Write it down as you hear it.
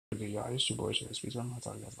do, y'all? It's your boy, Share Speech. I'm going to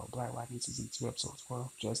talk to you guys about Black Lightning Season 2, Episode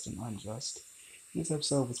 12, Just and Unjust. This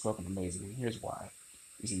episode was fucking amazing, and here's why.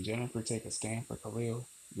 You see Jennifer take a stand for Khalil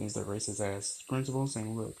against the racist ass principal,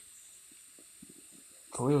 saying, look,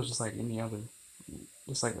 Khalil's just like any other,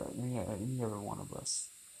 any other one of us.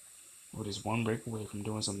 We're just one break away from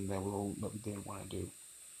doing something that we didn't want to do.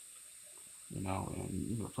 You know,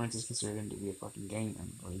 and Francis considered him to be a fucking gang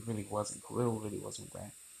member, but he really wasn't. Khalil really wasn't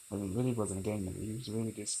that. But he really wasn't a gang member. He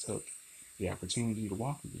really just took the opportunity to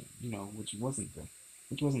walk again. Which wasn't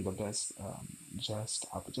the best just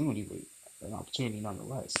opportunity, but an opportunity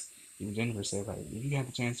nonetheless. Even Jennifer said, like, if you have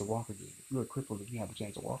the chance to walk again, if you're a cripple, if you have the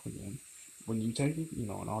chance to walk again, wouldn't you take it?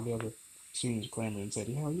 And all the other students clamored and said,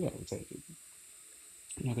 hell yeah, we take it.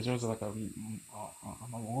 Because there was like a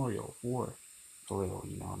memorial for Khalil,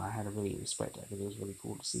 and I had to really respect that because it was really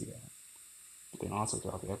cool to see that. But then also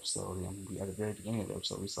throughout the episode, at the very beginning of the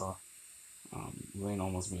episode, we saw Lynn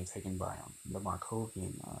almost being taken by the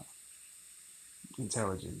Markovian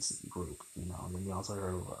intelligence group, and then we also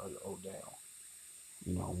heard of Odell,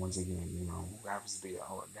 once again, who happens to be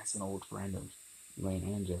that's an old friend of Lynn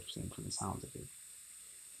and Jefferson from the sounds of it.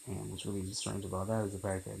 And what's really strange about that is the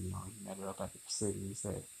fact that, he met her up at the facility and he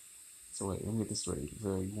said, so wait, let me get this straight.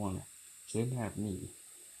 So you want to kidnap me?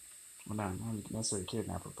 Well, not necessarily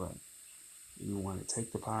kidnap her, but you want to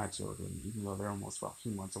take the pod children, even though they're almost about a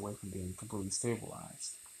few months away from being completely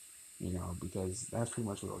stabilized. Because that's pretty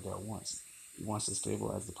much what Odell wants. He wants to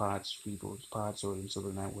stabilize the pod children, so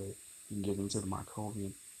then that way he can get them to the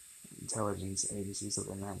Markovian intelligence agency, so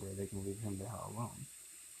then that way they can leave him the hell alone.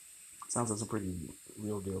 Sounds like some pretty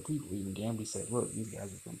real deal people. Even Gamby said, look, these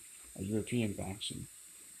guys are from a European faction.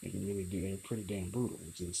 They're pretty damn brutal.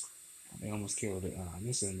 It's just, they almost killed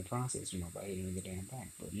Anissa in the process, by hitting the damn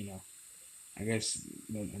bank. But, I guess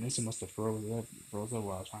Anissa must have froze up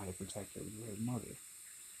while trying to protect her mother.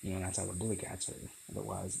 And that's how the bullet got to her.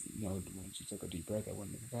 Otherwise, when she took a deep breath, that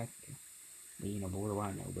wouldn't have affected her. But, but what do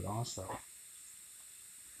I know? But also,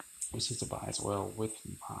 we see Tobias Whale with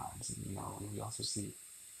pods, and we also see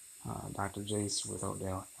Dr. Jace with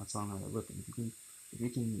Odell. I telling her, look, if you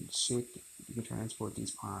can transport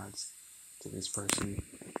these pods to this person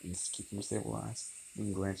and keep them stabilized, we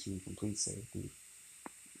can grant you complete safety,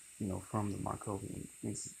 from the Markovian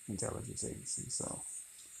intelligence agency. So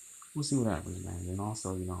we'll see what happens, man. And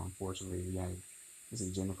also, unfortunately, we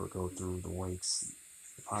see Jennifer go through the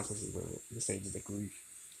process of the stages of grief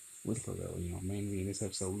with Khalil. Mainly in this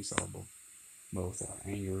episode, we saw both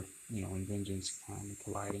anger, and vengeance kind of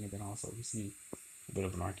colliding, and then also we see a bit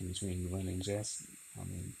of an argument between Lynn and Jefferson,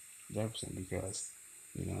 because,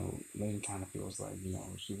 Lynn kind of feels like,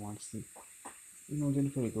 she wants to,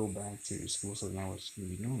 Jennifer to go back to school, so now she can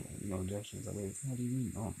be normal. Jefferson's like, wait, how do you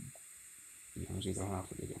mean normal? She's like, oh,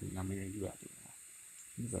 forget it, I'm marrying you after all.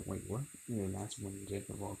 He's like, wait, what? And that's when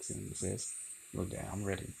Jennifer walks in and says, look, Dad, I'm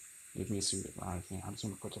ready. Give me a suit if I can. I'm just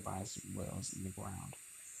going to put Tobias Wells in the ground.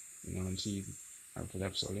 And she, after the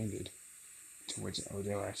episode ended, to which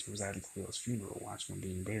Odell actually was at Khalil's funeral, watching him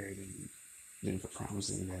being buried, and Jennifer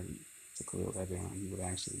promising that to Khalil that he would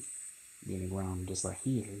actually be in the ground just like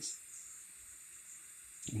he is.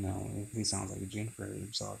 He sounds like Jennifer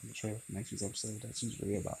himself in the trailer for next week's episode, that she's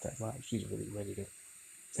really about that life. She's really ready to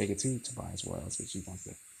take it to Tobias Wells, because she wants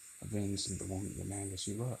to avenge the man that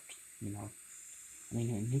she loved.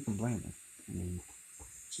 And who can blame her?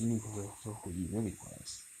 She knew who he really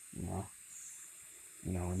was.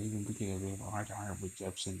 And even we get a bit of a heart to heart with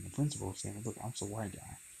Jefferson, the principal, saying, look, I'm a white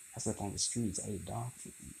guy. I slept on the streets. I ate dog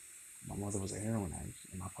food. My mother was a heroin addict,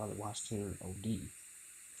 and my father watched her OD.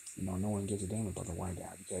 No one gives a damn about the white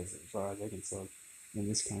guy, because as far as they can tell, in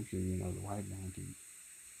this country, the white man can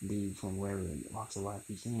be from wherever walks of life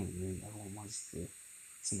he can. And everyone wants to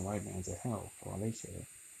send the white man to hell for all they care.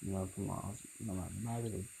 From no matter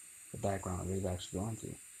the background they've actually gone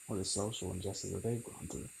through, or the social injustice that they've gone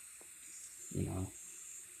through.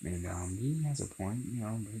 And he has a point, but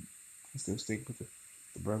I still stick with the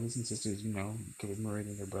brothers and sisters,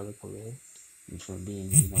 commemorating their brother Khalil, and for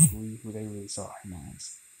being, who they really saw him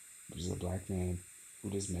as, which is a black man who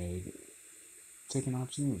just took an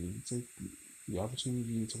opportunity, took the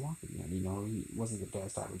opportunity to walk again. He wasn't the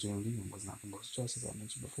best opportunity and was not the most just, as I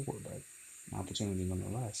mentioned before, but an opportunity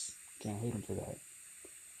nonetheless. Can't hate him for that.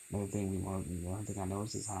 Another thing one thing I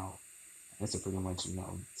noticed is how Esther pretty much,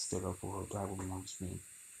 stood up for her black woman who was being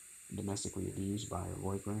domestically abused by her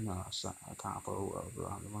boyfriend, a capo of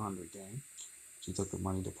the laundry gang. She took the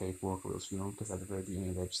money to pay for Khalil's funeral, because at the very beginning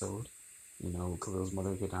of the episode, Khalil's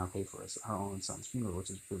mother could not pay for her own son's funeral, which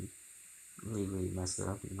is really messed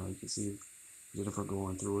up. You can see Jennifer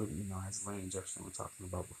going through it, as Lane and Jefferson were talking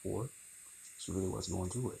about before. She really was going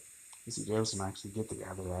through it. you see, there was some actually get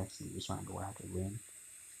together that actually was trying to go after Lynn,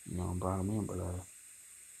 you know, and brought him in, but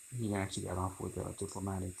he actually got off with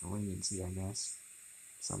diplomatic leniency, I guess,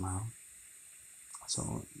 somehow.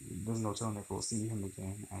 So there's no telling if we'll see him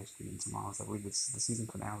again actually in tomorrow's. I believe it's the season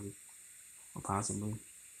finale, or possibly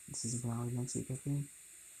the season finale next week. I think.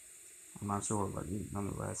 I'm not sure, but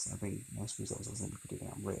nonetheless, I think next week's episode is gonna be pretty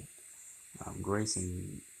damn lit. Grace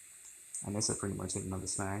and Anissa pretty much hit another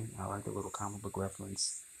snag. I like the little comic book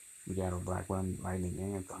reference we got of Black Lightning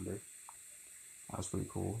and Thunder. That was pretty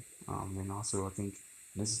cool. And also, I think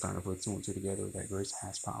this is starting to put two and two together that Grace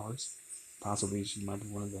has powers. Possibly she might be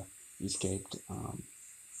one of the escaped,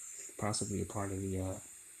 possibly a part of the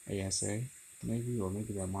ASA, maybe, or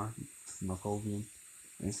maybe that Markovian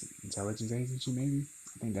intelligence agency, maybe.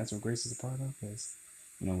 I think that's what Grace is a part of, because,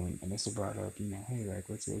 you know, when Anissa brought up, you know, hey, like,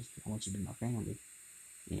 I want you to be my family,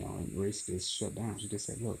 you know, and Grace just shut down. She just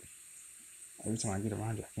said, look, every time I get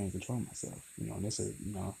around you, I can't control myself, you know, Anissa,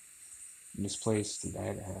 you know, misplaced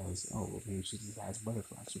that has, oh, maybe she just has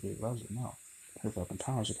butterflies, she really loves it. No, her fucking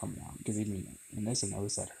powers are coming out, because even Anissa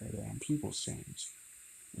noticed that her pupils change,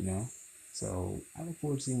 you know. So I look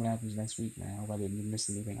forward to seeing what happens next week, man. I hope I didn't miss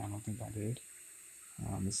anything. I don't think I did.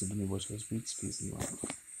 This has been your Bush Weeks. Peace and love.